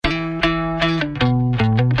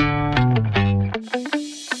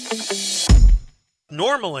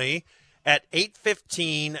normally at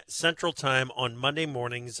 8:15 Central Time on Monday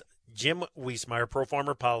mornings, Jim Wiesmeyer, Pro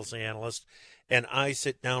Farmer Policy Analyst, and I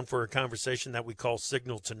sit down for a conversation that we call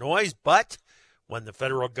Signal to Noise. But when the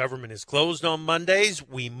federal government is closed on Mondays,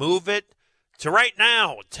 we move it to right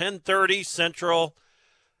now, 10:30 Central.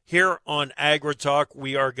 Here on AgriTalk,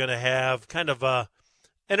 we are going to have kind of an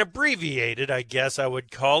abbreviated, I guess I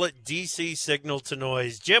would call it, DC Signal to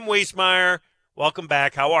Noise. Jim Wiesmeyer, welcome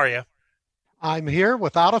back. How are you? I'm here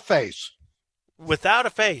without a face. Without a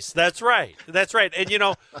face. That's right. That's right.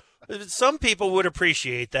 And, some people would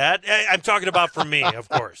appreciate that. I'm talking about for me, of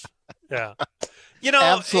course. Yeah.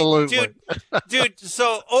 Absolutely. Dude,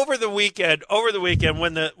 so over the weekend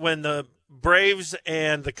when the Braves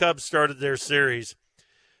and the Cubs started their series,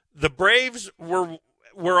 the Braves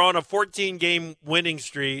were on a 14-game winning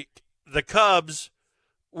streak. The Cubs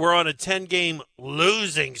were on a 10-game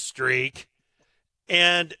losing streak,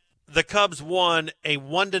 and the Cubs won a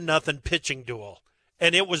 1-0 pitching duel.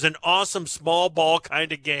 And it was an awesome small ball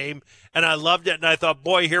kind of game, and I loved it. And I thought,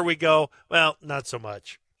 boy, here we go. Well, not so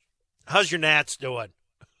much. How's your Nats doing?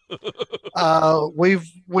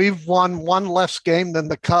 We've won one less game than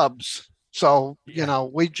the Cubs. So,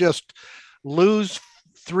 we just lose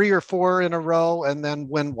 3 or 4 in a row and then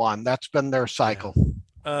win one. That's been their cycle.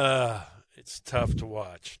 It's tough to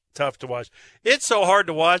watch. It's so hard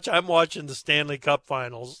to watch. I'm watching the Stanley Cup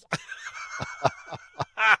Finals.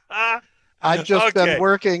 I've just been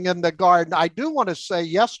working in the garden. I do want to say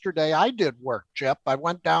yesterday I did work, Chip. I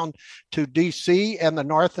went down to D.C. and the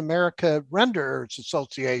North America Renderers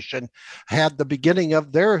Association had the beginning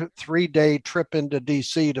of their 3-day trip into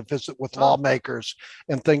D.C. to visit with lawmakers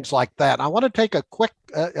and things like that. And I want to take a quick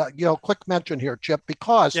mention here, Chip,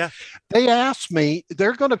 because they asked me,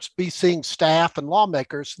 they're going to be seeing staff and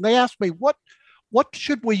lawmakers, and they asked me, what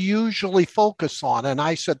should we usually focus on? And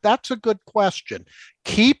I said, that's a good question.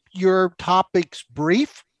 Keep your topics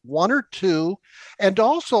brief, 1 or 2, and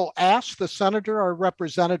also ask the senator or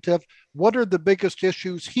representative, what are the biggest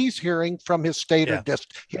issues he's hearing from his state or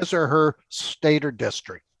his or her state or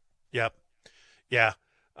district? Yep. Yeah.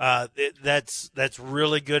 That's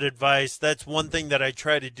really good advice. That's one thing that I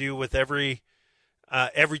try to do with every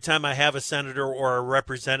time I have a senator or a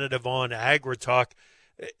representative on AgriTalk.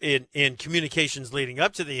 In communications leading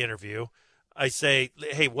up to the interview, I say,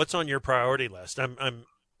 hey, what's on your priority list?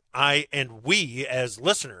 I and we as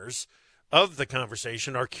listeners of the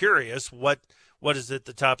conversation are curious what is at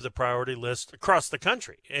the top of the priority list across the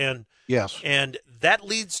country. And and that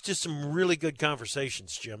leads to some really good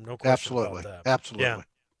conversations, Jim. No question about that. Absolutely. Yeah.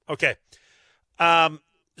 Okay.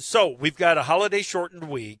 So we've got a holiday shortened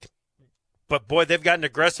week, but boy, they've got an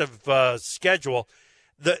aggressive schedule.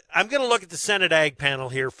 I'm going to look at the Senate Ag panel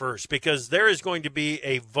here first because there is going to be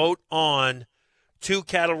a vote on 2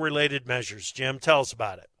 cattle-related measures. Jim, tell us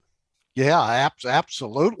about it. Yeah,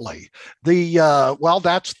 absolutely.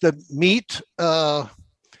 That's the meat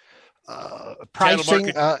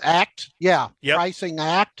pricing act. Pricing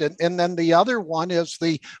act. And then the other one is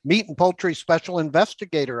the Meat and Poultry Special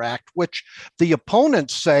Investigator Act, which the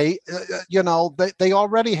opponents say, they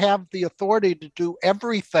already have the authority to do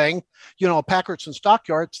everything, packers and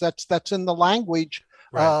stockyards. That's in the language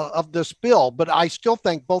of this bill. But I still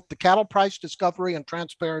think both the Cattle Price Discovery and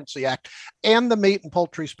Transparency Act and the Meat and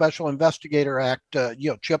Poultry Special Investigator Act,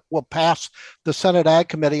 Chip, will pass the Senate Ag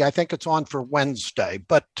Committee. I think it's on for Wednesday.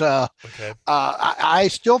 But I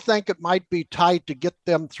still think it might be tight to get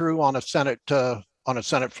them through on a Senate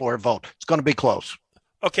floor vote. It's going to be close.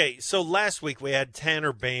 Okay, so last week we had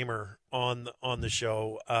Tanner Bamer on the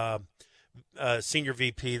show, Senior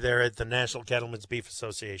VP there at the National Cattlemen's Beef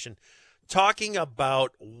Association, talking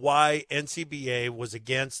about why NCBA was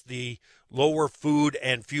against the Lower Food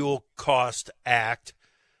and Fuel Cost Act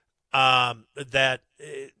it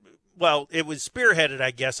was spearheaded,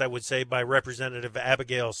 I guess I would say, by Representative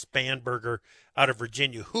Abigail Spanberger out of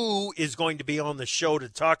Virginia, who is going to be on the show to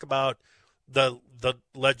talk about the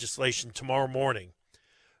legislation tomorrow morning.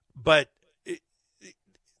 But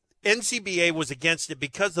NCBA was against it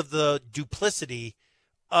because of the duplicity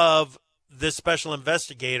of this special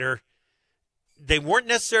investigator. They weren't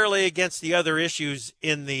necessarily against the other issues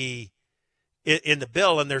in the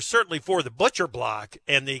bill, and they're certainly for the butcher block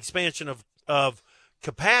and the expansion of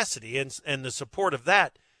capacity and the support of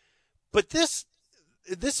that. But this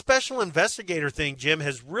special investigator thing, Jim,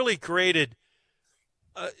 has really created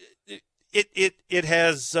it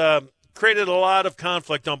has created a lot of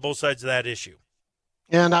conflict on both sides of that issue.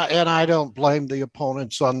 And I don't blame the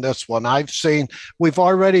opponents on this one. We've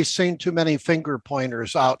already seen too many finger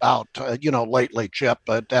pointers out lately, Chip,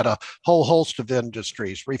 at a whole host of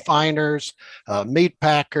industries, refiners, meat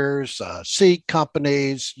packers, seed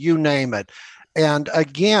companies, you name it. And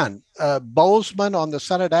again, Bozeman on the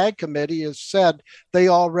Senate Ag Committee has said they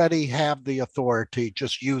already have the authority.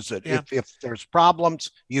 Just use it. Yeah. If there's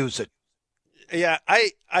problems, use it. Yeah,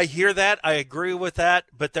 I hear that. I agree with that.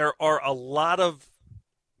 But there are a lot of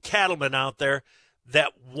cattlemen out there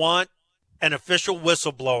that want an official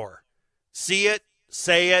whistleblower. See it,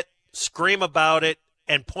 say it, scream about it,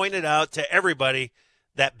 and point it out to everybody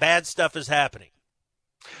that bad stuff is happening.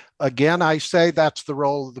 Again, I say that's the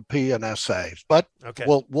role of the PNSA, but okay.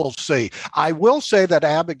 we'll see. I will say that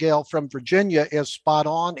Abigail from Virginia is spot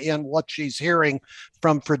on in what she's hearing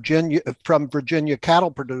from Virginia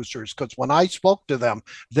cattle producers, because when I spoke to them,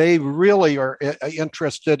 they really are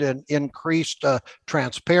interested in increased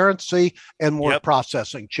transparency and more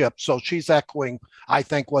processing chips. So she's echoing, I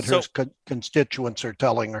think, what her constituents are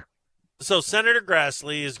telling her. So Senator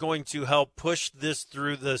Grassley is going to help push this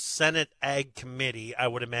through the Senate Ag Committee, I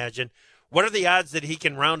would imagine. What are the odds that he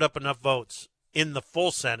can round up enough votes in the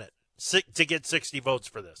full Senate to get 60 votes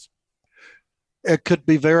for this? It could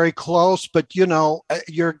be very close, but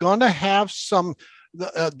you're going to have some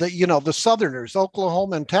the Southerners,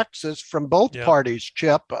 Oklahoma and Texas, from both parties,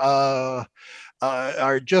 Chip,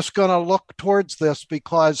 are just going to look towards this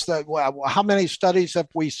because how many studies have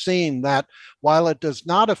we seen that while it does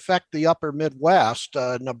not affect the upper Midwest,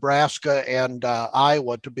 Nebraska and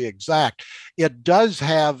Iowa to be exact, it does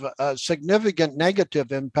have significant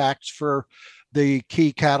negative impacts for the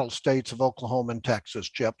key cattle states of Oklahoma and Texas,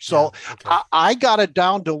 Chip. So I got it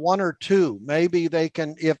down to one or two. Maybe they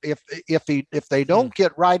can, if they don't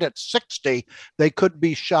get right at 60, they could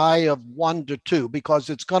be shy of 1 to 2 because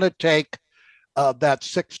it's going to take that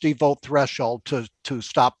 60 vote threshold to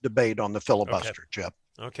stop debate on the filibuster, Chip.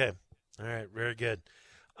 Okay. All right. Very good.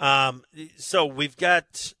 So we've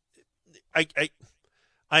got, I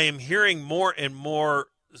am hearing more and more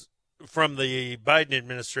from the Biden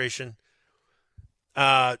administration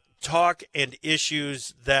talk and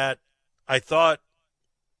issues that I thought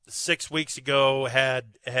 6 weeks ago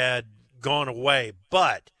had gone away.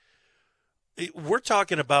 But we're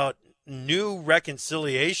talking about new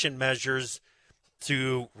reconciliation measures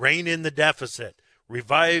to rein in the deficit,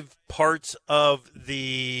 revive parts of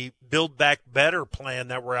the Build Back Better plan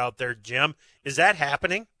that were out there, Jim. Is that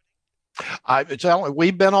happening?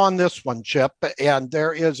 We've been on this one, Chip, and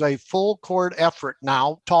there is a full court effort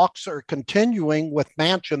now. Talks are continuing with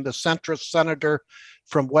Manchin, the centrist senator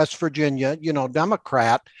from West Virginia,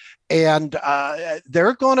 Democrat, and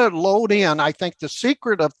they're going to load in. I think the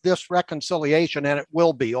secret of this reconciliation, and it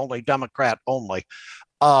will be only Democrat only,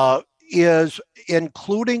 is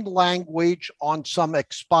including language on some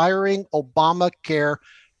expiring Obamacare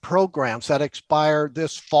programs that expire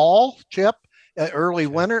this fall, Chip, early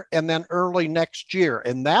winter, and then early next year.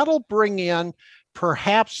 And that'll bring in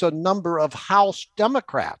perhaps a number of House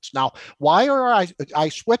Democrats. Now, why are I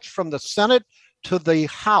switched from the Senate to the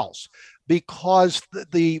House? Because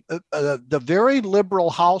the very liberal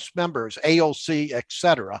House members, AOC, et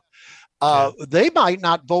cetera, they might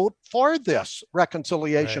not vote for this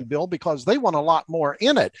reconciliation bill because they want a lot more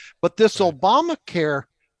in it. But this Obamacare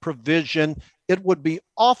provision, it would be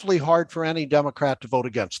awfully hard for any Democrat to vote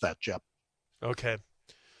against that, Chip. Okay.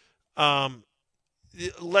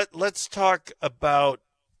 Let's talk about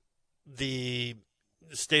the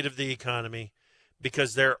state of the economy,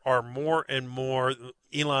 because there are more and more,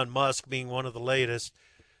 Elon Musk being one of the latest,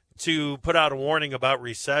 to put out a warning about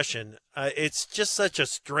recession. It's just such a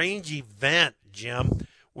strange event, Jim.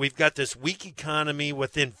 We've got this weak economy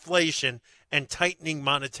with inflation and tightening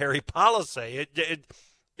monetary policy.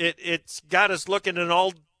 It's got us looking in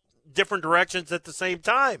all different directions at the same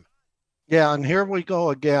time. Yeah, and here we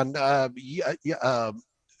go again.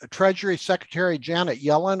 Treasury Secretary Janet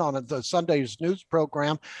Yellen on the Sunday's news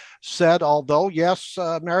program said, although, yes,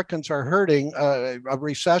 Americans are hurting, a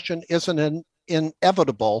recession isn't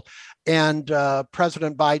inevitable. And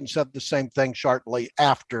President Biden said the same thing shortly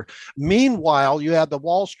after. Meanwhile, you had the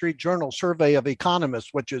Wall Street Journal survey of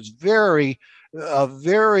economists, which is a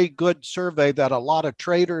very good survey that a lot of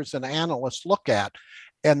traders and analysts look at.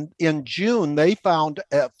 And in June, they found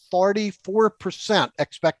 44%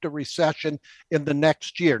 expect a recession in the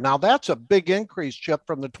next year. Now, that's a big increase, Chip,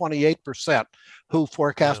 from the 28% who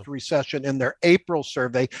forecast a recession in their April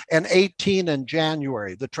survey, and 18 in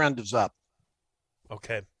January. The trend is up.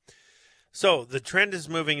 Okay. So the trend is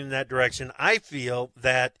moving in that direction. I feel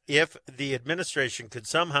that if the administration could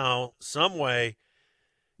somehow, some way,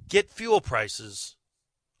 get fuel prices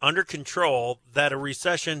under control, that a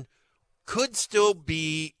recession could still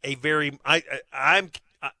be a very I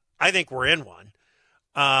think we're in one,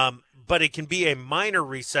 but it can be a minor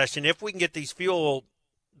recession if we can get these fuel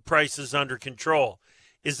prices under control.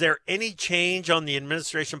 Is there any change on the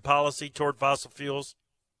administration policy toward fossil fuels?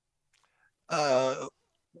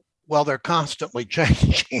 Well, they're constantly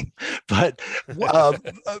changing, but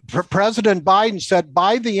President Biden said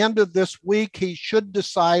by the end of this week, he should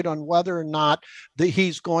decide on whether or not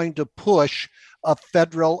he's going to push a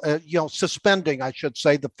federal, suspending, I should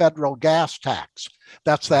say, the federal gas tax.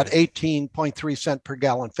 That's that 18.3 cent per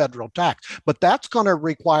gallon federal tax. But that's going to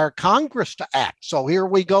require Congress to act. So here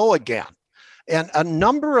we go again. And a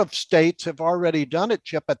number of states have already done it,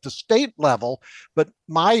 Chip, at the state level. But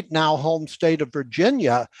my now home state of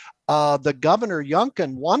Virginia, the governor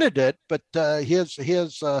Youngkin wanted it, but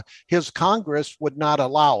his Congress would not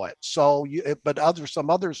allow it. So, but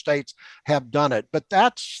some other states have done it. But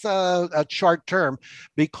that's a short term,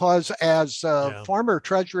 because as former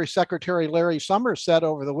Treasury Secretary Larry Summers said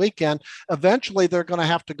over the weekend, eventually they're going to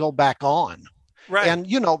have to go back on. Right. And,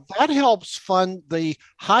 that helps fund the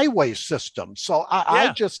highway system. So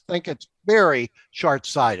I just think it's very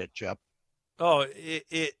short-sighted, Chip. Oh,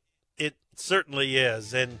 it certainly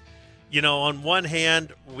is. And, on one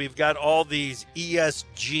hand, we've got all these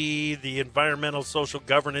ESG, the environmental social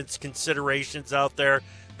governance considerations out there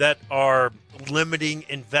that are limiting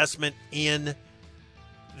investment in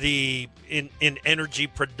energy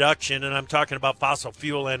production. And I'm talking about fossil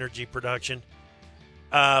fuel energy production.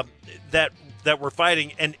 That we're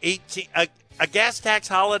fighting, and a gas tax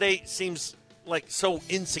holiday seems like so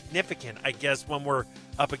insignificant, I guess, when we're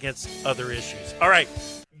up against other issues. All right,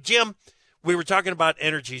 Jim, we were talking about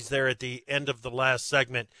energies there at the end of the last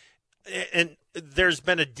segment, and there's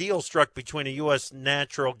been a deal struck between a U.S.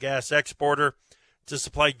 natural gas exporter to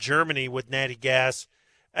supply Germany with natty gas.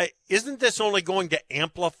 Isn't this only going to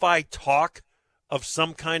amplify talk of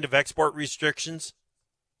some kind of export restrictions?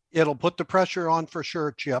 It'll put the pressure on for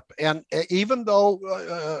sure, Chip. And even though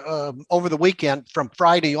over the weekend from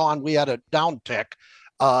Friday on, we had a downtick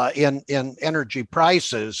in energy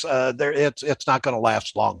prices, it's not going to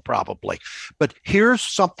last long probably. But here's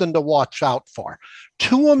something to watch out for.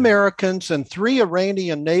 2 Americans and 3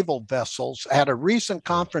 Iranian naval vessels had a recent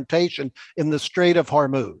confrontation in the Strait of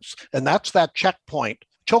Hormuz. And that's that choke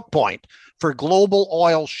point for global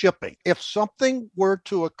oil shipping. If something were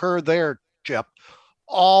to occur there, Chip,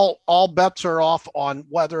 all bets are off on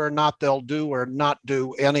whether or not they'll do or not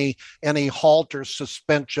do any halt or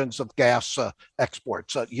suspensions of gas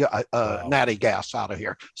exports, natty gas out of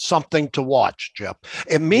here. Something to watch, Chip.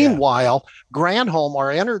 And meanwhile, Granholm,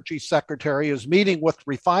 our energy secretary, is meeting with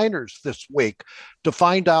refiners this week to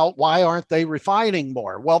find out why aren't they refining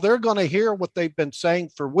more. Well, they're going to hear what they've been saying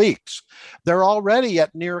for weeks. They're already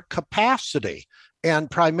at near capacity,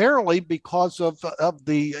 and primarily because of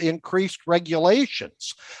the increased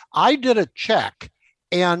regulations. I did a check,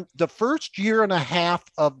 and the first year and a half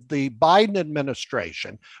of the Biden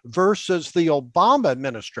administration versus the Obama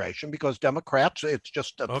administration, because Democrats, it's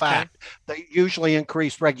just a fact, they usually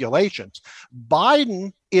increase regulations.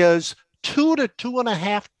 Biden is 2 to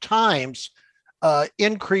 2.5 times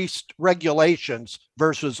increased regulations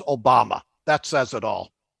versus Obama. That says it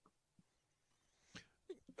all.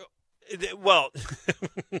 Well,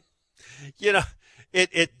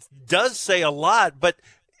 it does say a lot, but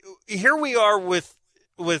here we are with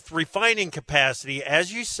refining capacity.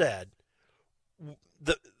 As you said,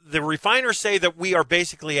 the refiners say that we are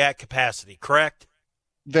basically at capacity, correct?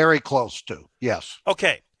 Very close to, yes.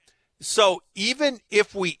 Okay. So even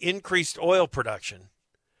if we increased oil production,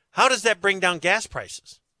 how does that bring down gas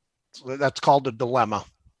prices? That's called a dilemma.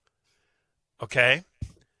 Okay.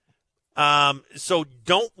 So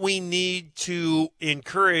don't we need to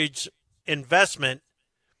encourage investment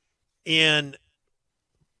in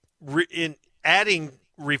adding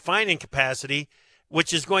refining capacity,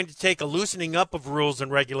 which is going to take a loosening up of rules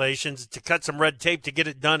and regulations to cut some red tape to get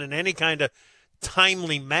it done in any kind of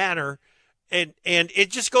timely manner? And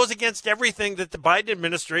it just goes against everything that the Biden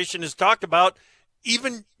administration has talked about,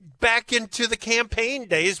 even back into the campaign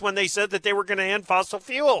days when they said that they were going to end fossil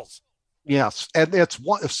fuels. Yes, and it's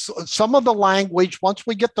some of the language, once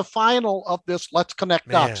we get the final of this, let's connect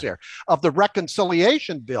dots here, of the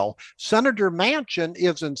reconciliation bill, Senator Manchin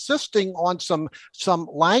is insisting on some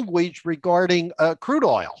language regarding crude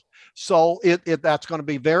oil. So that's going to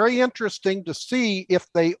be very interesting to see if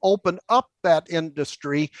they open up that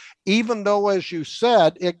industry, even though, as you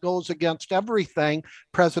said, it goes against everything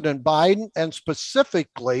President Biden and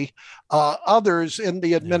specifically others in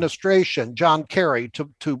the administration, John Kerry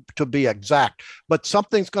to be exact. But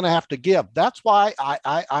something's going to have to give. That's why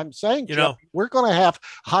I'm saying, Jeff, we're going to have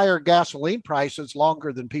higher gasoline prices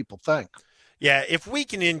longer than people think. Yeah, if we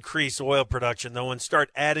can increase oil production though and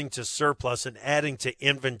start adding to surplus and adding to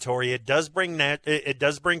inventory, it does bring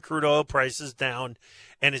crude oil prices down,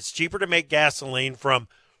 and it's cheaper to make gasoline from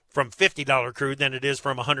 $50 crude than it is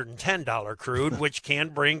from $110 crude, which can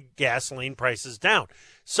bring gasoline prices down.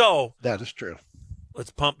 So that is true.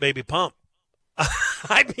 Let's pump, baby, pump.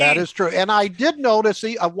 I mean, that is true. And I did notice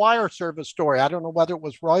a wire service story. I don't know whether it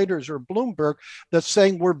was Reuters or Bloomberg that's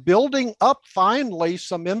saying we're building up finally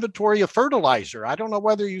some inventory of fertilizer. I don't know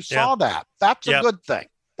whether you saw that. That's a good thing.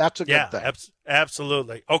 That's a good thing.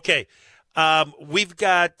 Absolutely. Okay. We've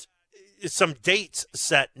got some dates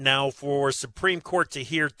set now for Supreme Court to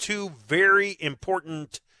hear two very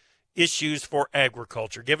important issues for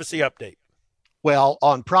agriculture. Give us the update. Well,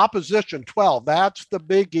 on Proposition 12, that's the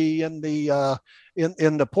biggie in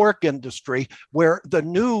the pork industry, where the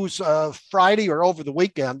news Friday or over the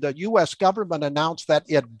weekend, the U.S. government announced that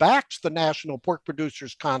it backs the National Pork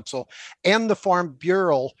Producers Council and the Farm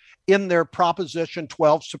Bureau in their Proposition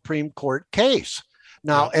 12 Supreme Court case.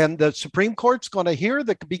 Now, and the Supreme Court's going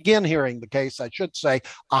to begin hearing the case, I should say,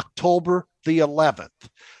 October the 11th.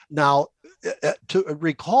 Now, to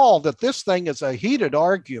recall that this thing is a heated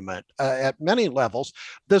argument at many levels,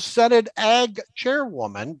 the Senate Ag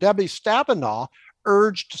Chairwoman, Debbie Stabenow,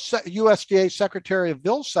 urged USDA Secretary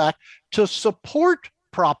Vilsack to support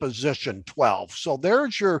Proposition 12. So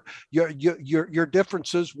there's your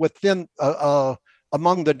differences within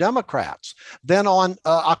among the Democrats. Then on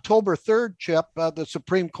October 3rd, Chip, the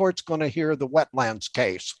Supreme Court's going to hear the wetlands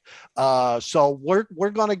case. So we're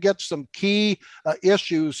going to get some key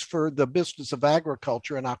issues for the business of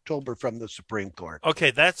agriculture in October from the Supreme Court.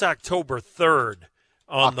 Okay, that's October 3rd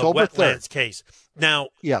on October the wetlands 3rd. Case. Now,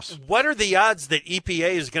 yes, what are the odds that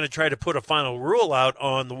EPA is going to try to put a final rule out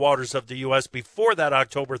on the waters of the U.S. before that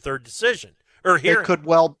October 3rd decision? Or hearing?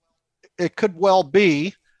 It could well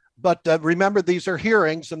be. But remember, these are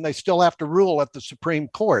hearings and they still have to rule at the Supreme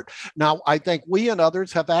Court. Now, I think we and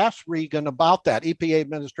others have asked Regan about that, EPA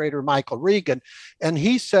Administrator Michael Regan, and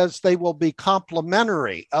he says they will be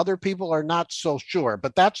complementary. Other people are not so sure,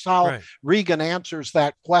 but that's how Regan answers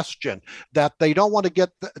that question, that they don't want to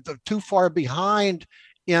get too far behind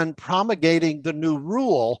in promulgating the new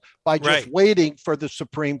rule by just waiting for the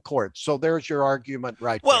Supreme Court. So there's your argument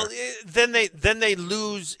there. Then they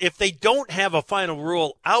lose. If they don't have a final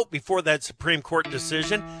rule out before that Supreme Court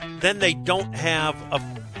decision, then they don't have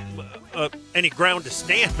any ground to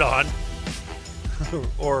stand on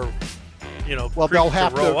or they'll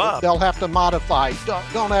have to modify.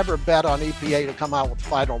 Don't ever bet on EPA to come out with a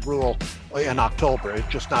final rule in October. It's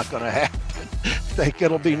just not going to happen. I think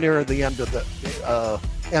it'll be near the end of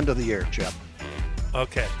the year, Chip.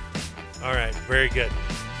 Okay. All right. Very good.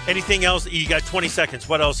 Anything else? You got 20 seconds.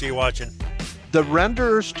 What else are you watching? The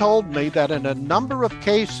renderers told me that in a number of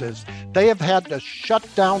cases, they have had to shut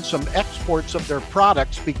down some exports of their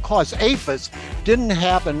products because APHIS didn't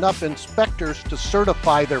have enough inspectors to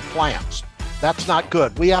certify their plants. That's not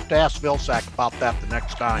good. We have to ask Vilsack about that the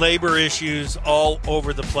next time. Labor issues all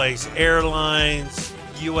over the place. Airlines,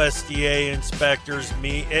 USDA inspectors,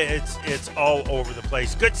 it's all over the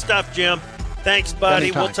place. Good stuff, Jim. Thanks, buddy.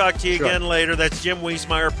 Anytime. We'll talk to you again later. That's Jim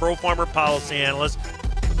Wiesmeyer, Pro Farmer Policy Analyst.